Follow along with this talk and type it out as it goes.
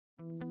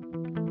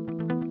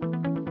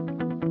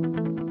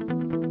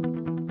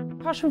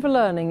Passion for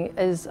Learning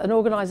is an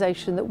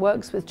organisation that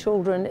works with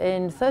children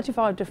in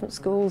 35 different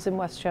schools in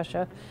West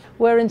Cheshire.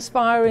 We're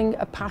inspiring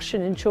a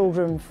passion in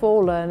children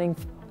for learning,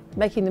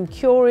 making them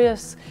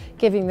curious,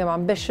 giving them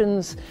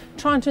ambitions,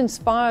 trying to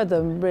inspire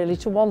them really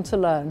to want to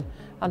learn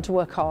and to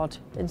work hard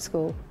in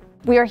school.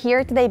 We are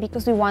here today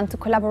because we want to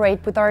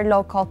collaborate with our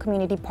local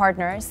community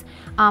partners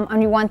and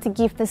we want to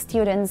give the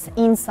students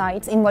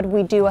insights in what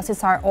we do as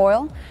Essar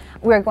Oil.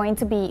 We're going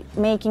to be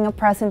making a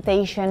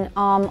presentation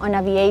on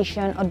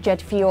aviation or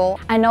jet fuel,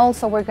 and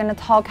also we're going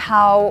to talk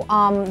how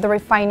the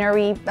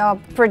refinery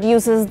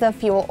produces the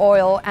fuel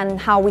oil and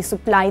how we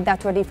supply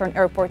that to different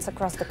airports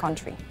across the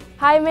country.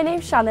 Hi, my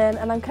name's Shannon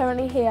and I'm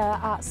currently here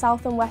at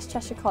South and West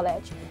Cheshire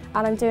College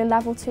and I'm doing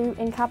level 2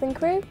 in cabin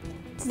crew.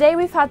 Today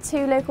we've had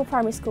 2 local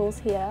primary schools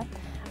here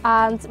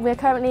and we're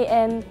currently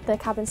in the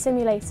cabin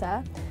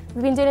simulator.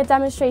 We've been doing a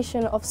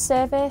demonstration of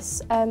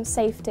service,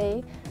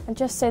 safety, and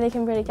just so they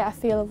can really get a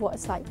feel of what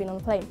it's like being on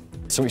the plane.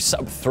 So we've set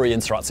up 3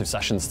 interactive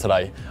sessions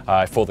today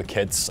for the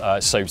kids.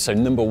 So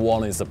number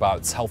 1 is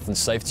about health and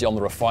safety on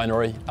the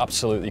refinery,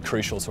 absolutely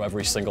crucial to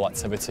every single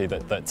activity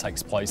that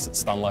takes place at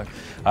Stanlow.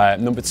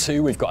 Number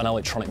 2, we've got an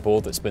electronic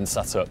board that's been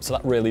set up, so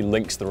that really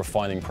links the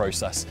refining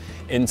process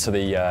into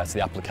the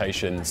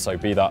application. So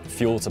be that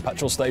fuel to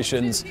petrol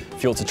stations,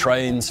 fuel to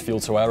trains, fuel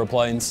to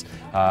aeroplanes,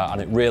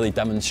 and it really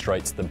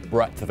demonstrates the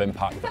breadth of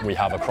impact that we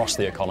have across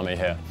the economy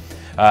here.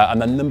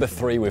 And then number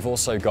 3, we've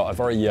also got a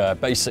very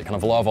basic kind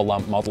of lava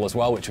lamp model as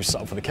well, which we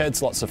set up for the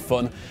kids, lots of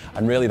fun,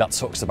 and really that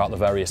talks about the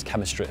various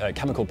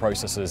chemical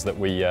processes that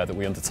we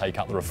undertake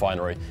at the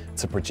refinery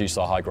to produce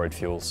our high-grade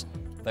fuels.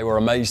 They were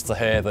amazed to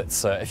hear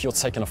that if you're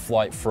taking a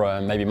flight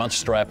from maybe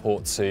Manchester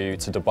Airport to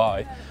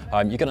Dubai,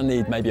 you're going to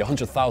need maybe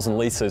 100,000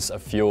 litres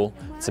of fuel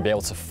to be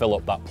able to fill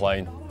up that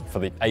plane for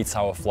the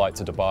 8-hour flight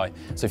to Dubai.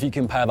 So if you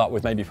compare that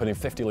with maybe putting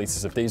 50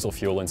 litres of diesel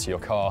fuel into your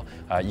car,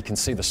 you can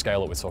see the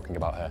scale that we're talking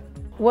about here.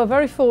 We're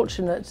very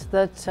fortunate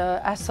that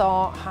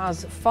Essar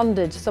has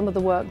funded some of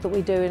the work that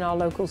we do in our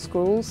local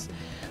schools.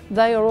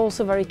 They are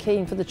also very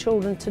keen for the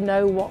children to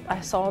know what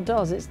Essar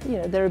does.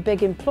 They're a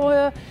big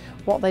employer,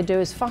 what they do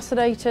is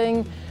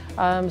fascinating.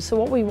 So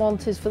what we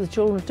want is for the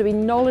children to be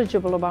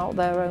knowledgeable about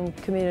their own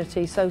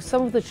community. So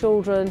some of the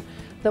children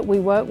that we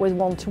work with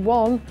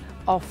one-to-one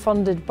are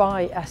funded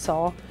by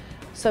Essar.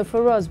 So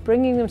for us,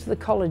 bringing them to the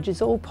college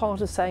is all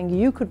part of saying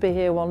you could be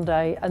here one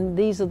day and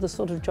these are the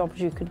sort of jobs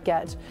you could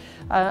get.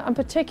 And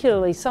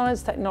particularly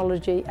science,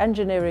 technology,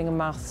 engineering and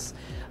maths,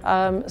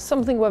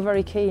 something we're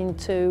very keen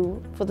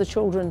for the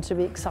children to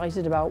be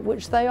excited about,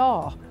 which they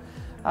are.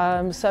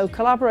 So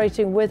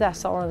collaborating with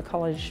Essar and the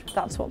college,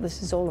 that's what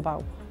this is all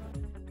about.